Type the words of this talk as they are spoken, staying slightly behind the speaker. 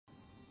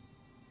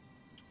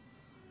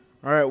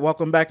All right,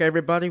 welcome back,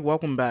 everybody.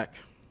 Welcome back.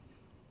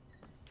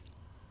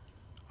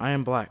 I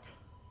am black.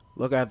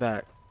 Look at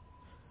that.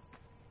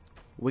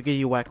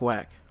 Wiggity whack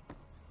whack.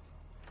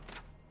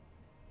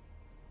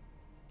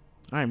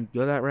 I am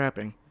good at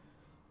rapping.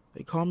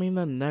 They call me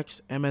the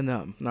next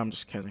Eminem. No, I'm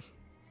just kidding.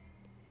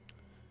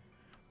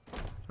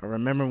 I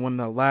remember when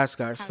the last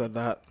guy said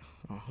that.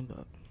 Oh, hold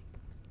up.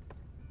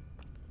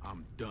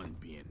 I'm done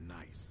being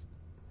nice.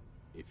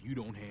 If you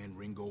don't hand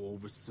Ringo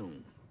over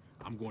soon,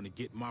 I'm going to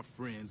get my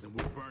friends and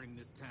we're burning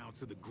this town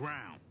to the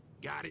ground.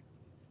 Got it?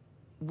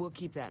 We'll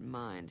keep that in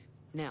mind.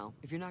 Now,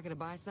 if you're not going to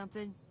buy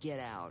something, get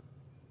out.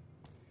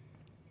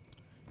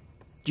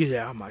 Get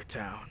out of my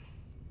town.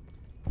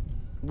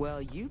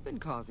 Well, you've been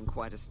causing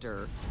quite a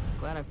stir.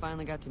 Glad I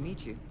finally got to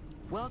meet you.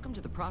 Welcome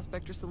to the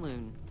Prospector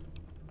Saloon.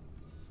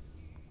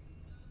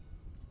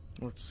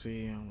 Let's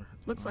see.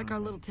 Looks like our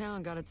little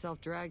town got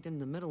itself dragged into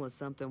the middle of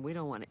something we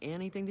don't want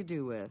anything to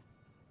do with.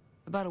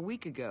 About a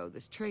week ago,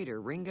 this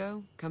traitor,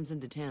 Ringo, comes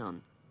into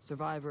town.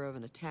 Survivor of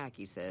an attack,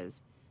 he says.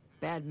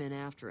 Bad men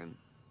after him.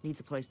 Needs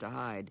a place to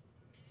hide.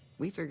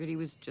 We figured he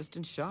was just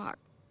in shock,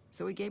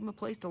 so we gave him a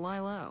place to lie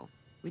low.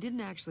 We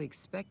didn't actually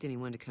expect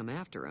anyone to come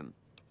after him.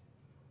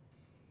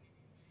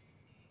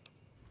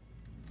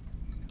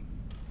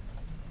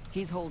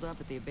 He's holed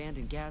up at the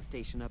abandoned gas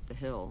station up the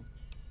hill.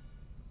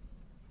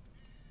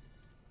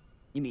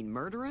 You mean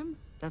murder him?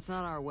 That's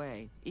not our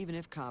way. Even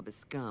if Cobb is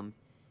scum,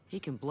 he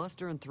can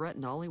bluster and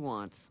threaten all he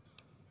wants.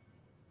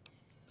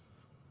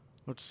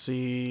 Let's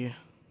see.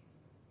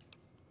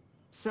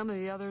 Some of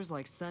the others,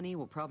 like Sonny,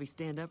 will probably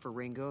stand up for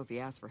Ringo if he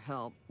asks for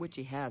help, which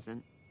he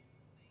hasn't.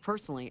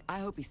 Personally, I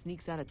hope he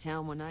sneaks out of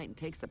town one night and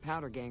takes the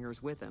powder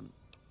gangers with him.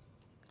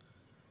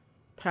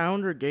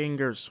 Pounder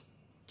gangers.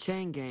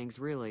 Chain gangs,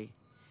 really.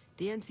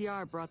 The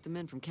NCR brought them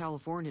in from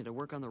California to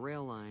work on the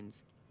rail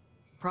lines.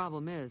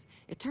 Problem is,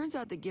 it turns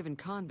out that giving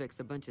convicts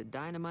a bunch of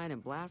dynamite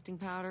and blasting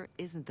powder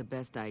isn't the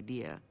best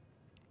idea.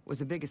 It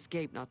was a big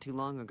escape not too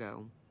long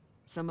ago.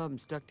 Some of them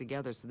stuck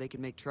together so they could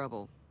make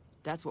trouble.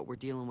 That's what we're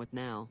dealing with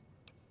now.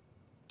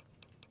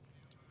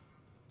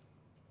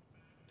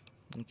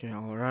 Okay,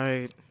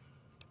 alright.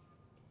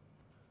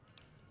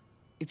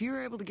 If you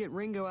were able to get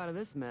Ringo out of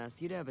this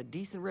mess, you'd have a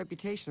decent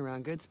reputation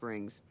around Good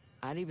Springs.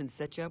 I'd even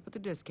set you up with a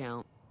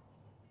discount.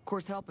 Of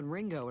course, helping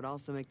Ringo would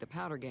also make the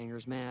powder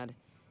gangers mad,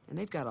 and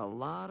they've got a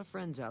lot of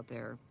friends out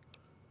there.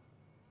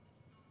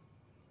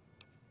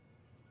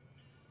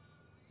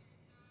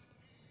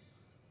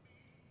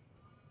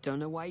 Don't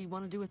know why you'd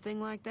want to do a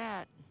thing like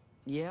that.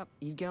 Yep,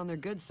 you'd get on their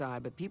good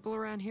side, but people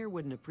around here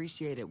wouldn't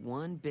appreciate it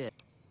one bit.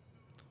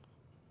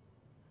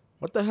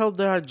 What the hell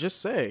did I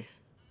just say?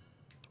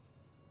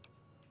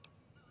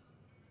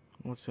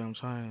 Let's see, I'm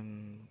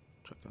trying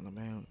to track down the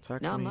man who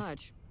attacked Not me.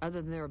 much,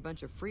 other than they're a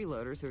bunch of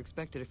freeloaders who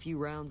expected a few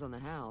rounds on the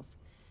house.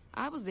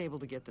 I was able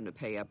to get them to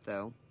pay up,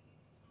 though.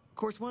 Of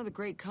course, one of the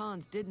great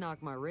cons did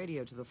knock my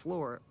radio to the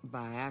floor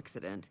by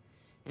accident,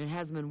 and it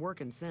hasn't been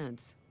working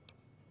since.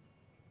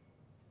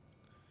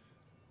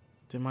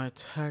 Did my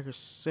attackers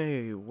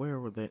say where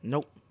were they?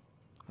 Nope.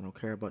 I don't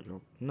care about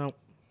your... Nope.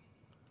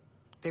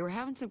 They were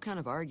having some kind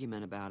of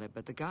argument about it,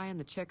 but the guy in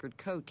the checkered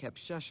coat kept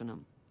shushing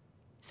them.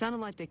 Sounded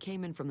like they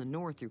came in from the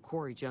north through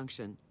Quarry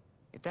Junction.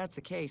 If that's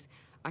the case,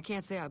 I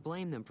can't say I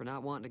blame them for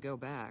not wanting to go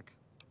back.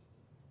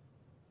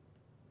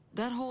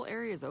 That whole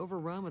area is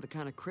overrun with the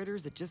kind of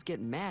critters that just get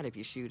mad if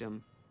you shoot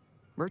them.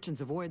 Merchants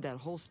avoid that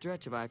whole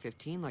stretch of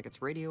I-15 like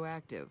it's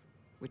radioactive,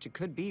 which it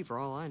could be for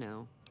all I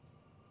know.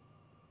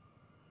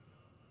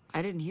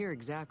 I didn't hear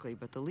exactly,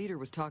 but the leader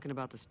was talking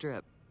about the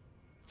strip.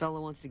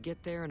 Fellow wants to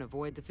get there and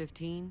avoid the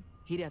 15,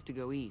 he'd have to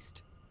go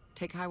east.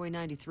 Take Highway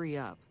 93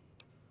 up.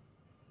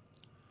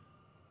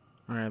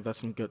 Alright, that's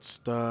some good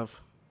stuff.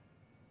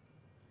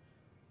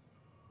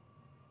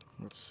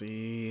 Let's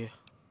see.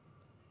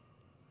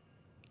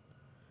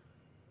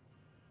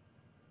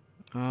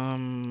 Nah.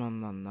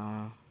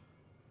 No.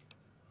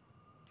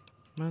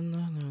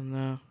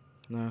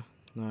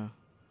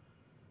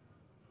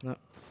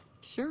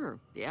 Sure,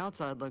 the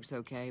outside looks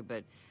okay,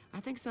 but I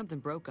think something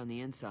broke on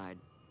the inside.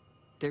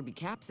 There'd be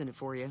caps in it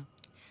for you.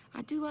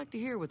 I do like to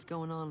hear what's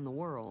going on in the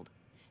world.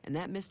 And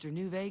that Mr.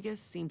 New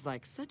Vegas seems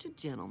like such a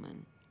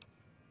gentleman.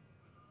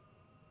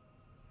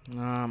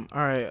 Alright,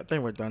 I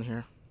think we're done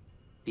here.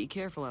 Be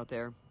careful out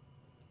there.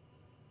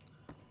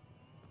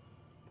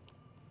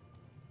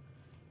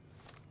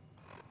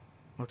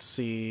 Let's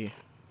see.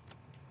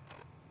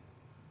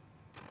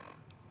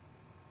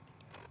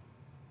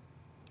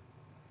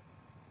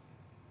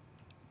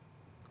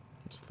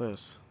 What's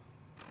this?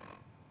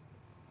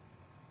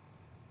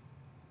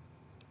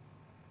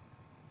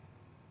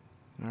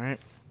 Alright.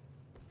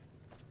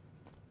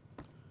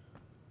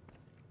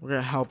 We're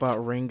gonna help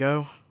out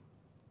Ringo.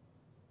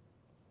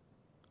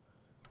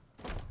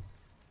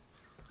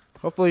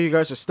 Hopefully you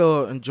guys are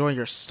still enjoying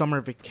your summer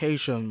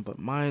vacation, but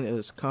mine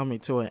is coming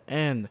to an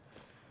end.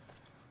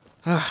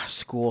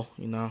 School,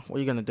 you know, what are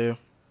you gonna do?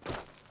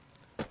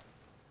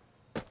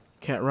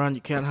 Can't run,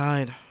 you can't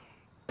hide.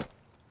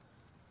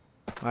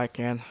 I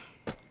can.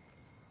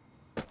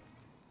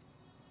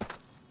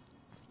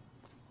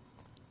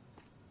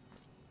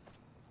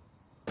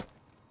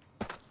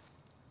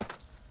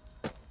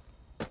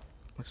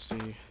 Let's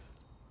see.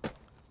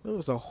 There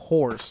was a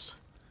horse.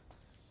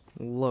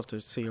 Love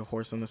to see a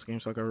horse in this game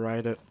so I could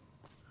ride it.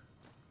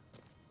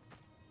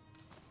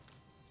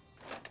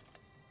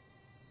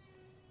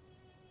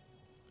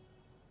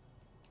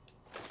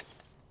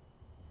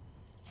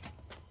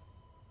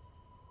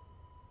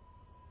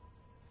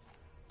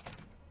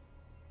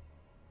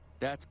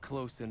 That's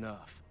close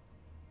enough.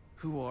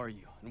 Who are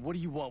you, and what do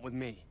you want with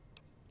me?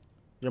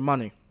 Your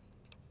money.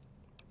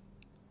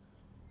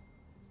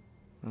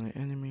 An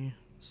enemy.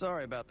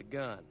 Sorry about the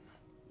gun.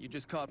 You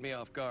just caught me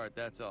off guard,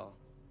 that's all.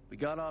 We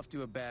got off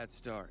to a bad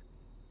start.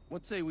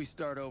 What say we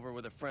start over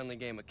with a friendly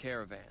game of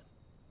Caravan?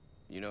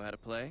 You know how to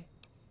play?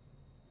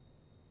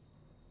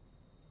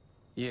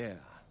 Yeah.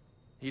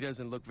 He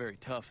doesn't look very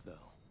tough,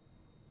 though.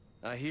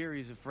 I hear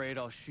he's afraid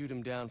I'll shoot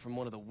him down from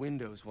one of the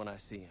windows when I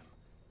see him.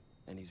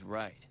 And he's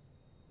right.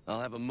 I'll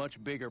have a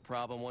much bigger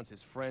problem once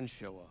his friends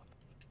show up.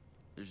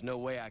 There's no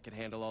way I could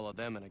handle all of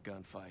them in a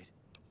gunfight.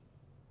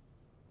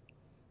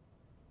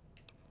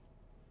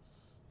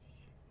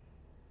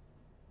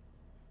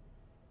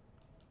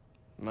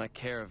 My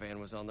caravan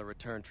was on the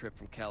return trip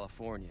from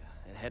California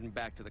and heading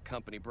back to the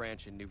company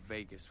branch in New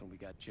Vegas when we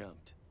got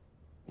jumped.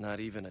 Not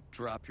even a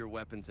drop your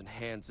weapons and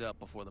hands up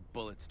before the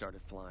bullets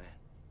started flying.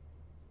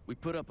 We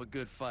put up a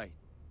good fight,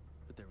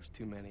 but there was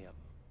too many of them.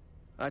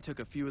 I took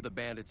a few of the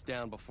bandits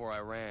down before I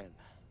ran,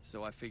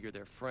 so I figure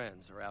their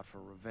friends are out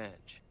for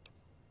revenge.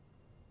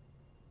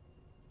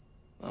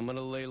 I'm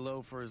gonna lay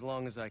low for as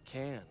long as I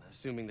can,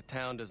 assuming the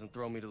town doesn't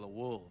throw me to the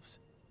wolves.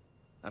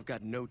 I've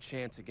got no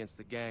chance against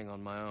the gang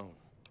on my own.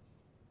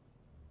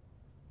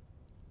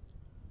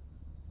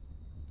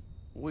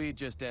 We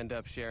just end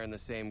up sharing the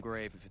same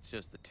grave if it's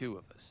just the two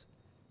of us.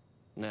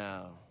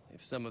 Now,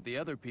 if some of the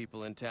other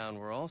people in town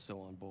were also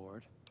on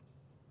board...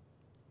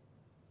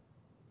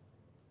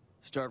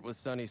 Start with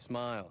Sunny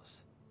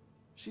Smiles.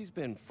 She's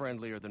been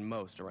friendlier than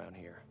most around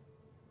here.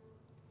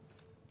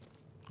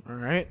 All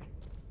right.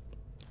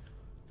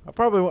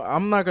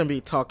 I'm not gonna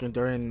be talking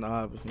during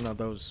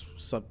those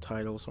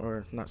subtitles,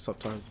 or not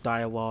subtitles,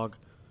 dialogue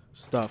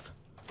stuff.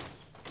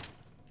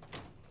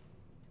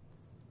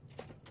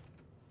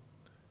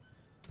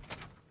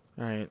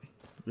 All right,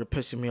 you're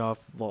pissing me off,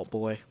 Vault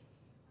Boy.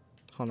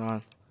 Hold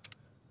on.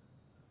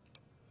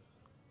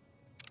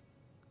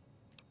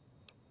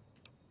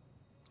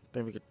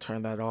 Maybe we could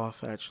turn that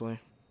off, actually.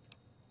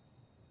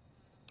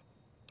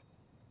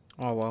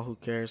 Oh well, who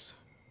cares?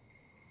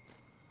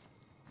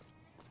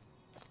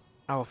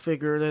 I'll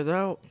figure it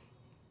out.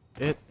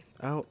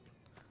 Out.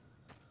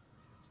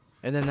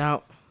 In and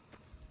out.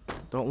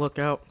 Don't look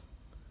out.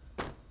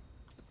 I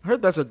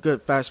heard that's a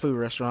good fast food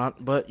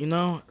restaurant, but you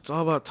know, it's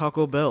all about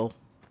Taco Bell.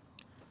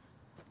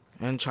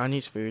 And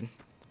Chinese food.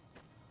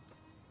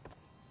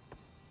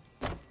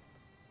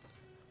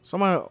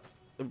 If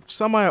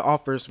somebody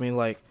offers me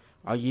like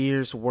a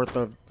year's worth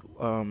of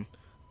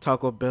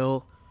Taco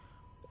Bell,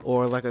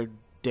 or like a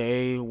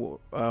day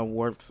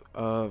worth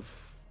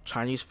of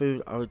Chinese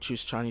food, I would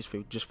choose Chinese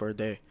food just for a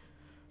day.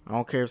 I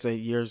don't care if it's a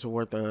year's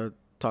worth of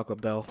Taco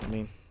Bell. I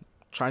mean,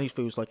 Chinese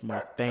food is like my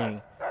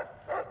thing.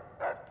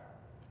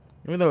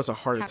 Even though it's a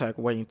heart attack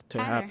waiting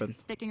to happen.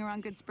 Sticking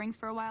around Good Springs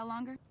for a while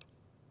longer?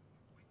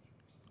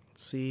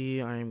 Let's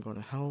see, I am going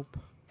to help.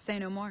 Say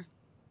no more.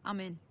 I'm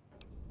in.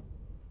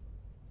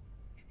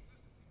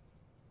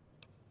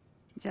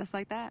 Just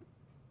like that.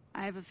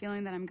 I have a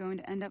feeling that I'm going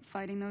to end up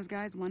fighting those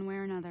guys one way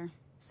or another,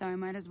 so I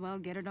might as well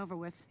get it over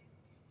with.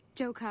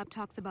 Joe Cobb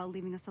talks about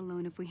leaving us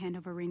alone if we hand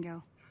over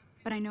Ringo,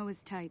 but I know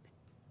his type.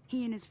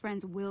 He and his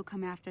friends will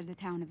come after the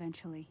town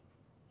eventually.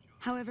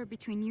 However,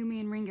 between you, me,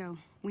 and Ringo,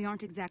 we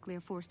aren't exactly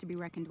a force to be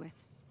reckoned with.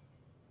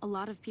 A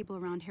lot of people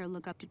around here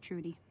look up to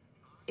Trudy.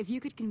 If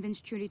you could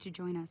convince Trudy to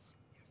join us,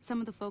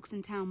 some of the folks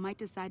in town might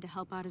decide to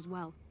help out as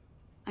well.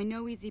 I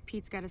know Easy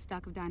Pete's got a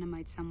stock of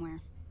dynamite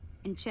somewhere,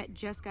 and Chet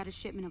just got a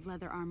shipment of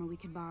leather armor we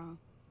could borrow.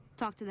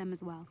 Talk to them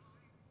as well.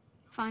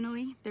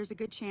 Finally, there's a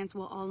good chance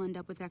we'll all end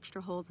up with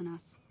extra holes in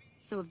us.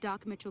 So if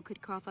Doc Mitchell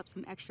could cough up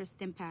some extra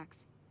stim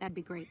packs, that'd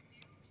be great.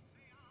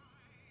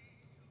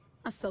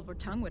 A silver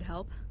tongue would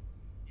help.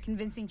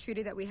 Convincing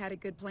Trudy that we had a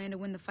good plan to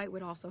win the fight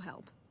would also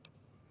help.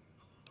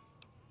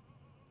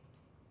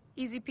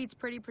 Easy Pete's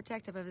pretty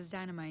protective of his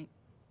dynamite.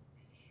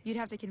 You'd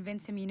have to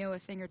convince him you know a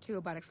thing or two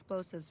about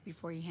explosives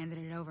before you handed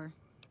it over.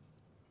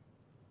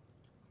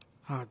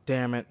 Oh,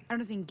 damn it. I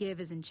don't think give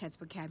is in Chet's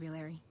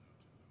vocabulary.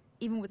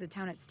 Even with the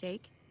town at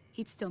stake,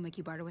 he'd still make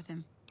you barter with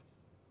him.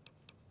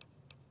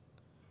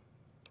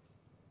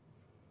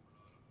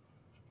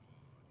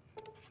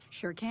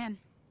 Sure can.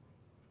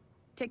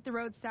 Take the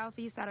road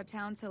southeast out of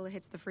town till it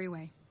hits the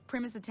freeway.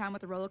 Prim is the town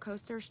with the roller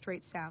coaster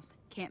straight south.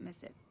 Can't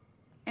miss it.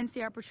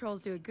 NCR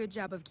patrols do a good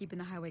job of keeping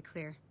the highway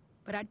clear,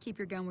 but I'd keep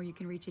your gun where you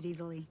can reach it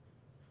easily.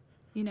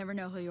 You never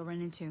know who you'll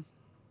run into.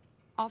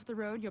 Off the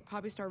road, you'll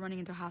probably start running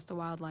into hostile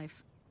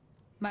wildlife.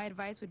 My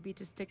advice would be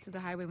to stick to the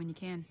highway when you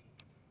can.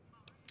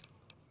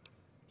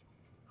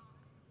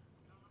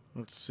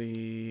 Let's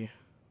see.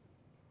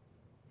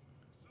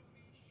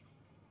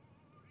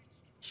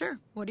 Sure,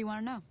 what do you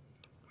want to know?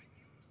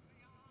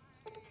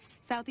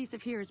 Southeast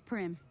of here is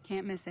Prim.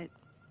 Can't miss it.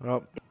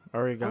 Oh,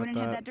 already I got wouldn't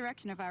head that. that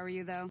direction if I were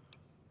you, though.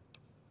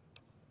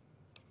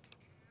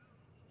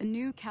 The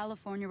new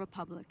California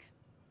Republic.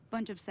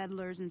 Bunch of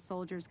settlers and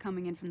soldiers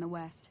coming in from the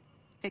west,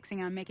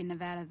 fixing on making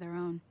Nevada their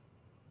own.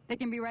 They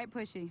can be right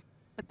pushy,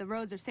 but the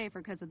roads are safer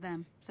because of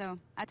them, so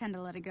I tend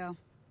to let it go.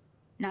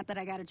 Not that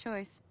I got a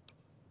choice.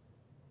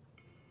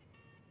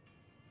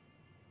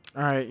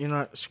 Alright, you know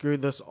what? Screw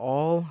this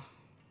all.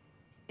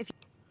 If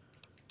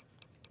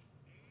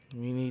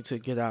We need to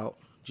get out.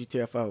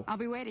 GTFO. I'll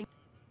be waiting.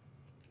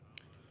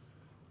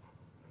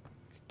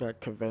 That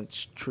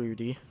convince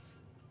Trudy.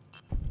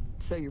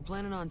 So you're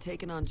planning on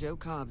taking on Joe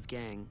Cobb's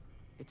gang.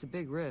 It's a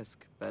big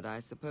risk, but I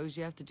suppose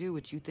you have to do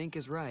what you think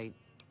is right.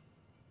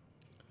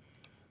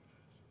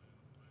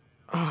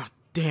 Ah,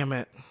 damn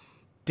it.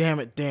 Damn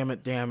it, damn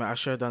it, damn it. I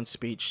should have done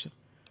speech.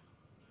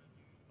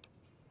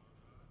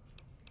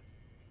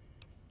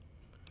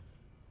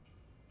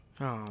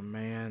 Oh,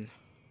 man.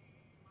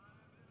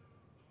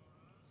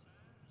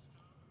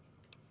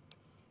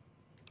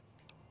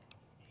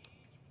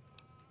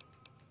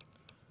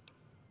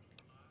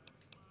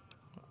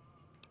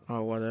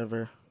 Oh,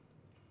 whatever.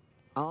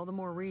 All the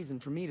more reason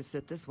for me to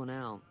sit this one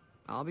out.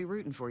 I'll be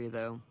rooting for you,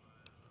 though.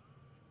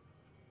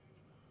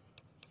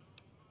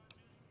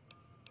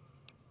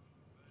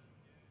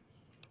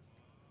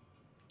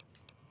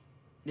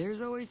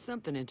 There's always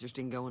something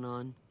interesting going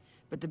on.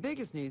 But the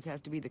biggest news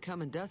has to be the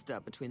come and dust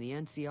up between the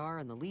NCR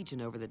and the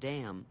Legion over the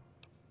dam.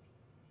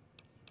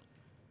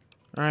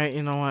 Alright,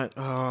 you know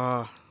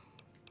what?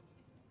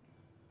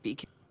 Be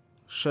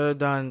Should have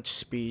done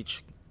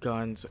speech,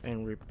 guns,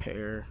 and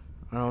repair.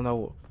 I don't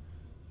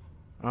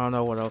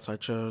know what else I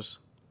chose.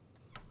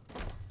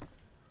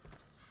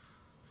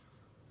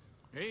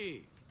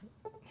 Hey,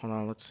 Hold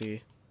on, let's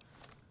see.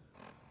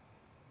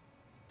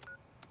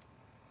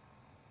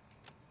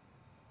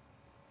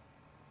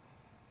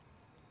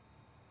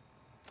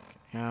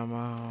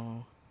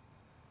 Ammo.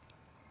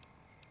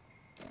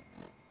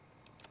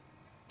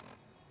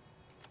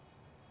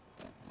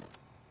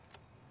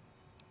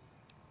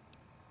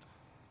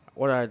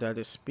 What I did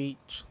is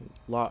speech,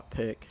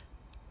 lockpick,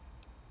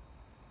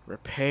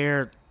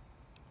 repair.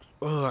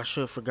 Oh, I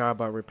should have forgot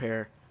about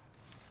repair.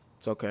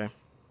 It's okay.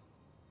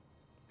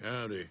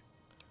 Howdy.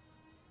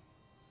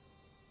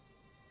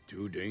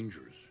 Too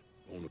dangerous.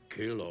 Wanna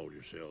kill all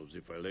yourselves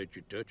if I let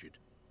you touch it.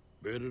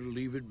 Better to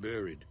leave it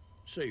buried.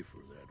 Safer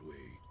that way.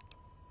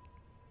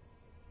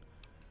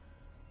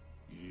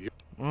 Yep.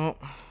 Well,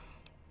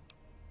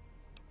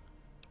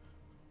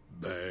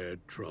 Bad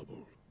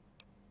trouble.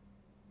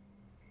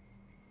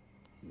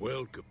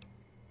 Welcome.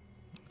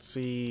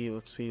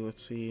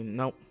 let's see.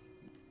 Nope.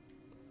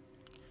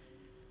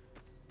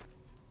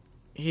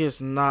 He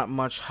is not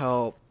much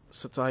help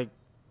since I.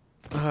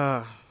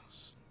 So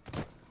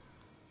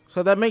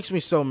that makes me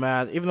so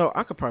mad, even though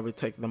I could probably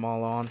take them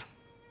all on.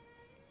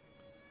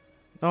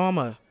 No, I'm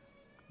a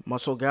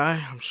muscle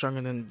guy. I'm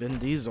stronger than Vin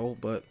Diesel,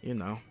 but you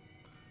know.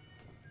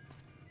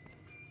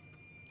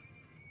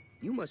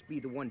 You must be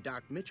the one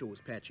Doc Mitchell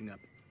was patching up.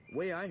 The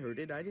way I heard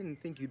it, I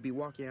didn't think you'd be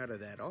walking out of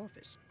that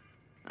office.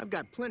 I've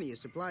got plenty of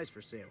supplies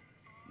for sale.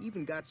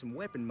 Even got some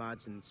weapon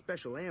mods and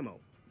special ammo.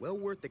 Well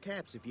worth the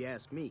caps if you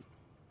ask me.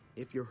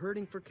 If you're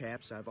hurting for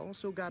caps, I've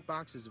also got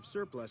boxes of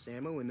surplus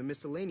ammo in the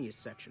miscellaneous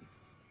section.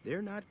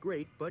 They're not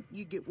great, but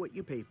you get what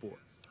you pay for.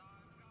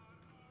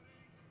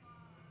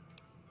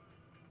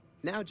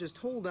 Now just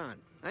hold on.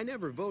 I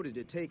never voted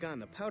to take on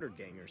the powder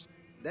gangers.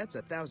 That's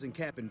a 1,000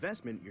 cap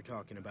investment you're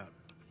talking about.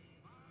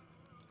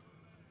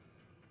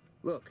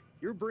 Look,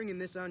 you're bringing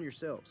this on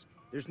yourselves.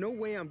 There's no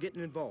way I'm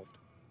getting involved.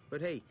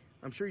 But hey,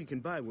 I'm sure you can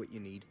buy what you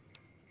need.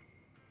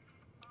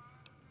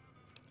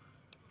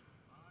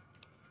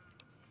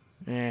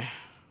 Eh.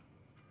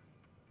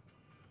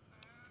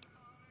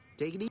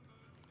 Take it easy.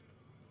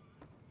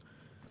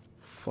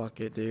 Fuck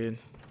it, dude.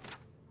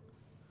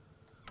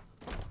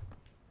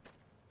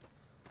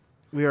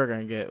 We are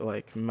gonna get,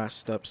 like,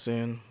 messed up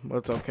soon, but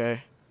it's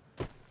okay.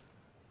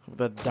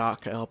 The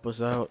doc can help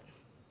us out.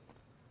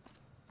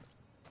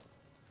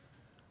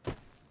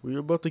 We're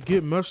about to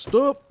get messed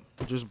up.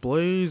 Just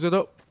blaze it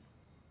up.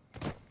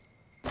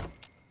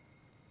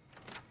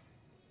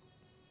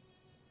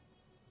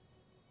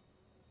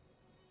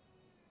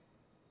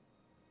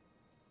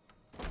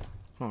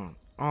 Hold on.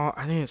 Oh,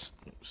 I didn't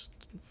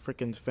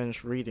freaking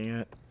finish reading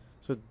it.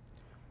 So,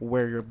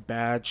 wear your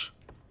badge.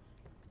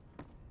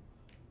 I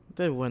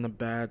did win a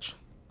badge.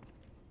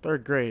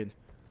 3rd grade.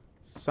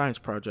 Science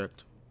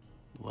project.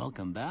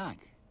 Welcome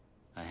back.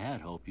 I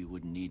had hoped you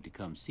wouldn't need to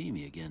come see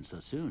me again so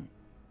soon.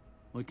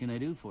 What can I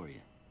do for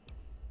you?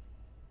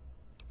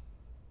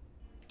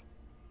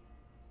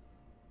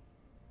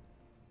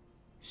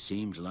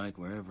 Seems like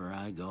wherever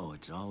I go,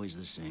 it's always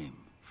the same.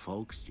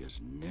 Folks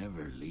just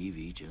never leave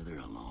each other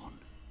alone.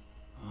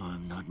 Oh,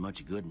 I'm not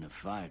much good in a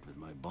fight with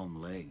my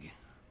bum leg.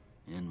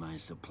 And my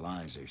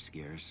supplies are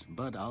scarce,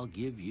 but I'll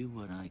give you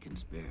what I can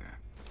spare.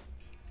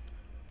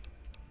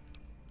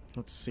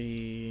 Let's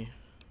see.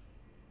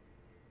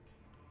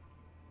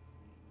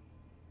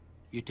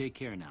 You take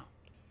care now.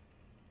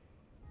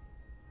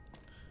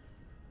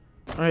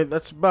 Alright,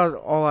 that's about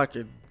all I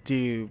could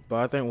do, but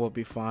I think we'll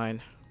be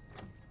fine.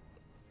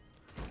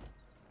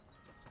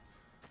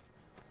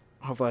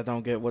 Hopefully I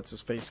don't get what's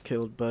his face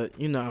killed, but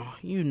you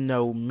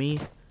know me.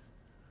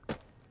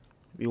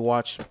 You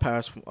watch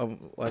past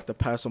like the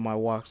past of my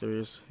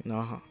walkthroughs,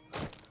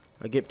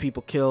 I get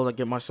people killed, I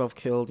get myself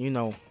killed, you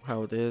know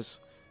how it is.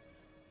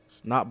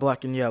 It's not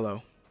black and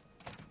yellow.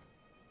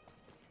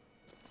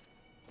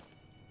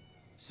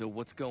 So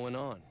what's going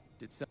on?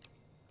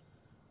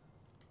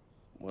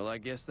 Well, I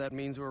guess that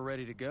means we're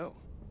ready to go.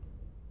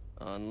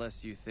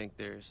 Unless you think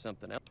there's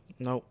something else.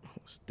 Nope,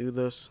 let's do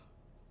this.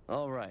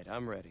 All right,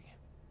 I'm ready.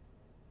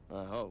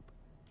 I hope.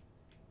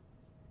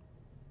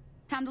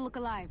 Time to look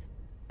alive.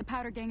 The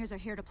powder gangers are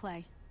here to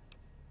play.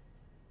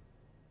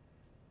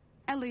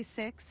 At least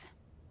 6.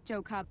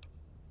 Joe Cobb.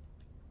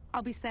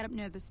 I'll be set up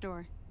near the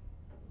store.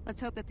 Let's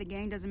hope that the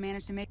gang doesn't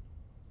manage to make...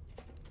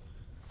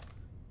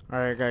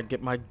 Alright, I gotta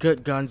get my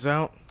good guns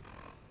out.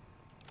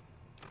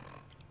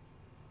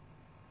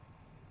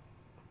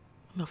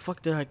 When the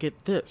fuck did I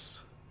get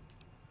this?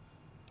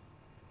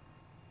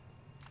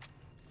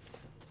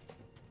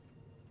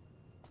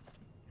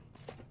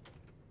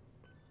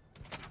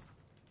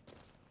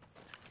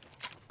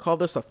 Call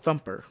this a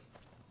thumper.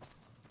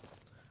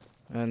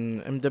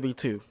 And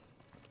MW2.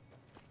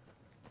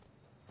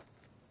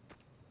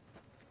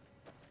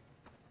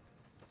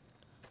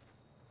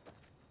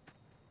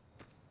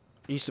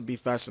 Used to be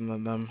faster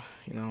than them,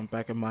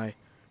 back in my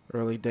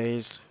early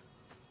days.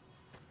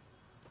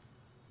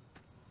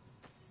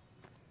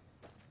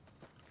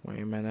 Wait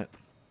a minute.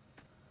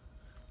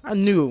 I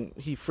knew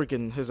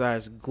his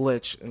eyes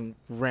glitched and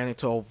ran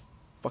into a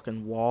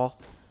fucking wall.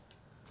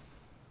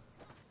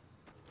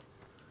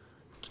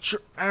 Get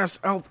your ass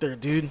out there,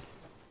 dude.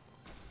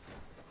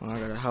 Oh, I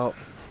gotta help.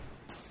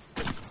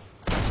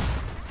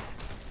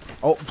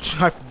 Oh,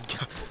 I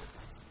forgot.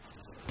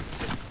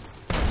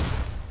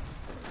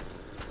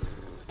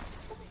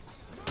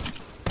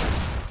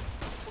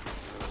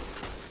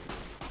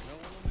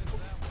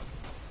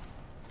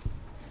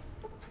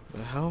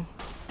 The hell?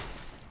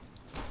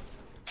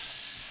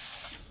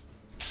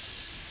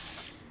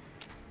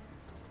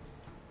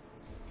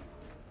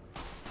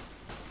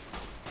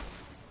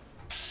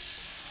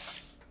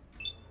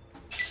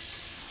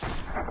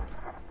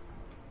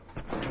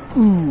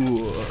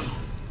 Ooh.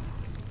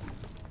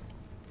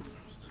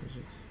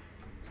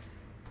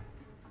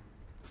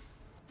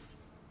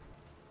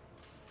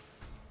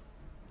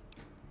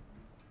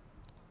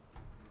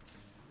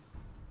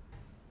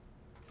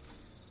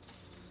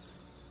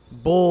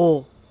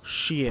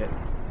 Bullshit.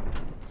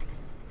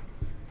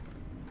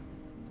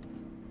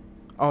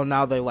 Oh,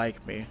 now they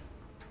like me.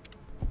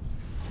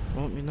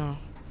 Let me know.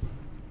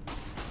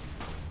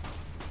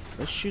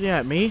 They're shooting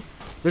at me.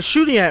 They're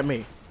shooting at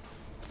me.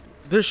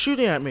 They're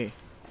shooting at me.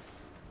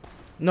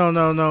 No,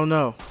 no, no,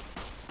 no.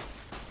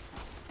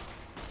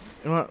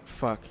 You know what?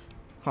 Fuck.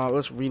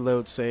 Let's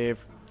reload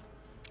save.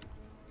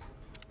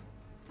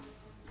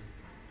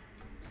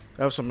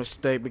 That was a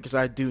mistake because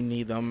I do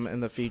need them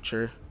in the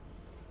future.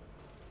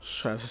 Let's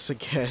try this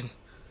again.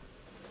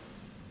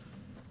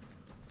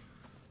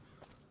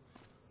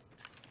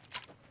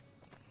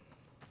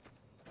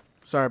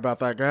 Sorry about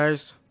that,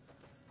 guys.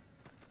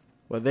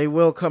 But they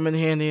will come in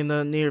handy in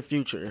the near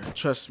future.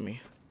 Trust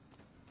me.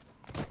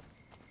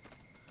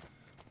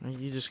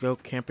 You just go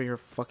camp in your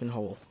fucking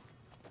hole.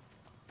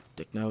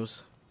 Dick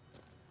nose.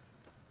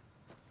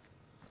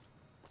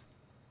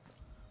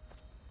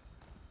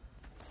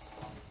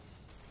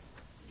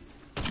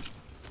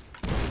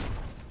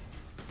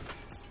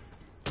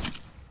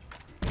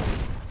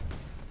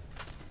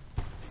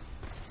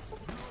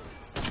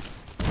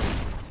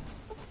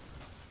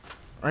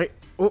 Alright.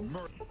 Oh.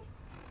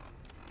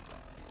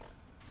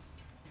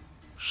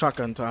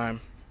 Shotgun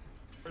time.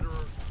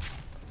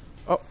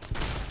 Oh.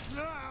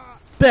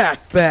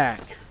 Back.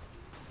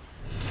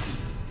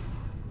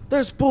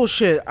 That's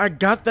bullshit. I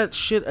got that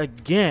shit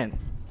again.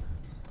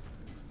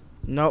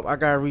 Nope, I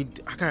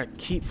gotta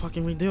keep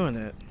fucking redoing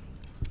it.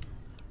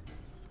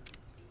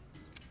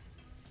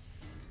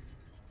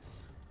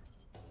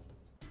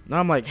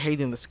 Now I'm like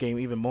hating this game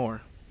even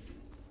more.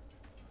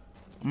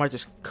 I might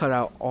just cut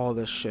out all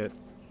this shit.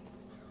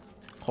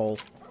 Hole.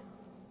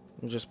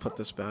 Let me just put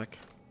this back.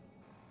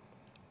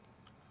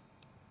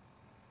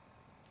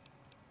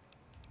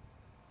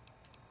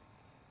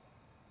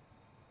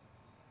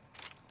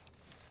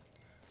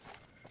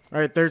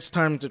 Alright, third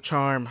time to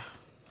charm.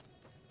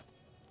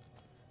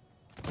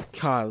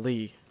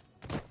 Golly.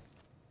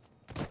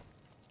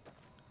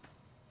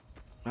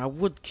 I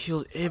would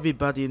kill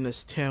everybody in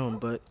this town,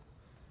 but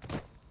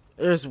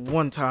there's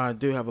one time I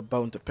do have a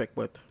bone to pick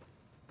with.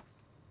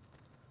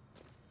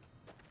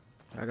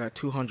 I got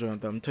 200 of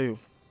them too.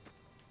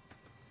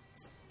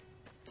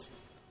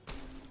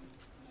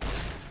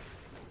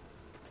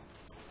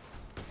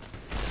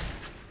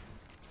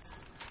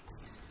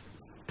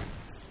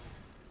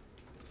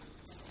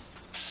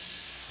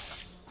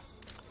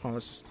 Oh,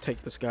 let's just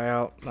take this guy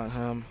out, not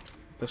him.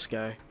 This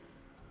guy.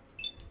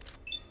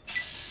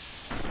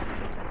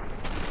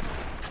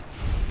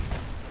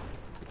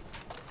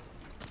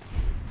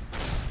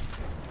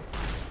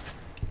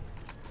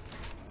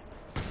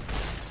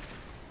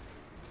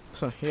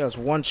 So he has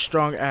one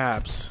strong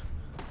abdomen.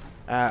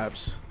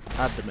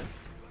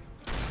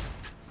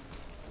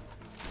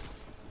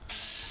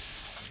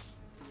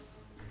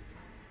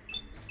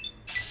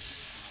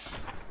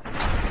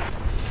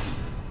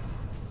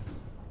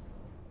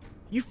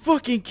 You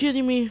fucking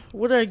kidding me?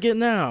 What did I get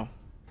now?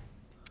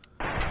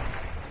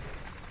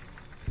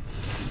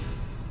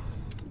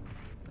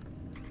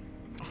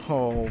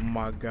 Oh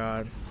my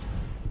god.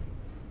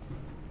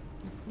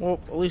 Well,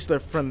 at least they're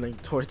friendly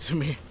towards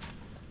me.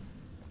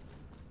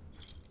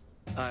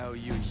 I owe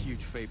you a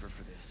huge favor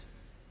for this.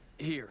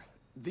 Here,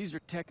 these are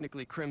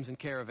technically Crimson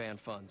Caravan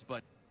funds,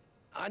 but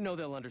I know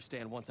they'll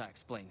understand once I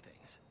explain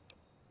things.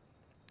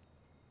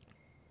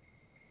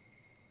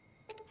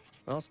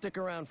 I'll stick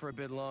around for a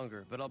bit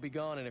longer, but I'll be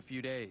gone in a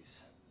few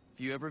days. If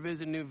you ever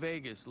visit New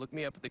Vegas, look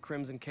me up at the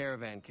Crimson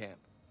Caravan camp.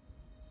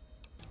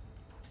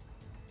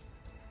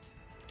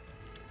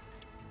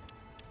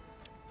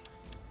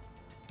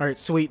 Alright,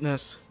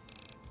 sweetness.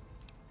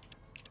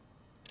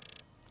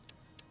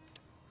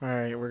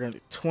 Alright, we're gonna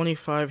do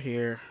 25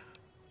 here.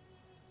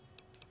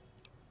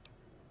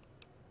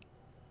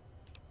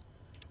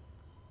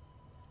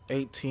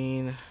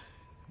 $18.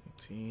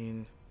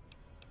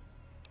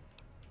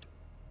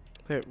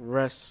 That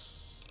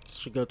rest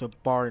should go to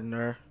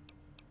Barner.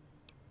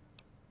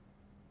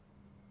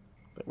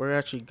 But we're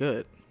actually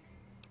good.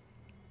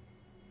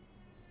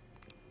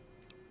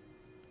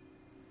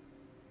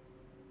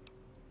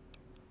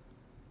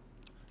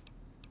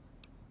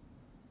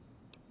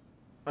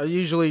 I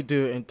usually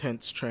do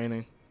intense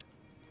training.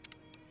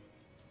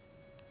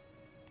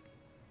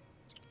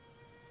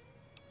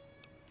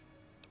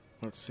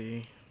 Let's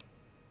see.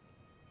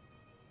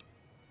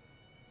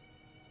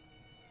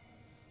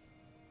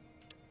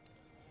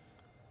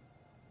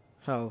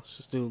 Hell, let's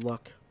just do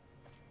luck.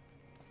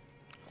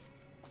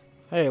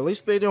 Hey, at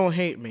least they don't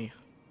hate me.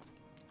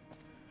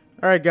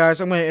 Alright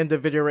guys, I'm going to end the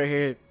video right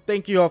here.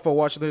 Thank you all for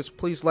watching this.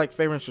 Please like,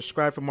 favorite, and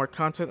subscribe for more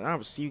content. And I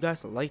will see you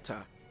guys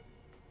later.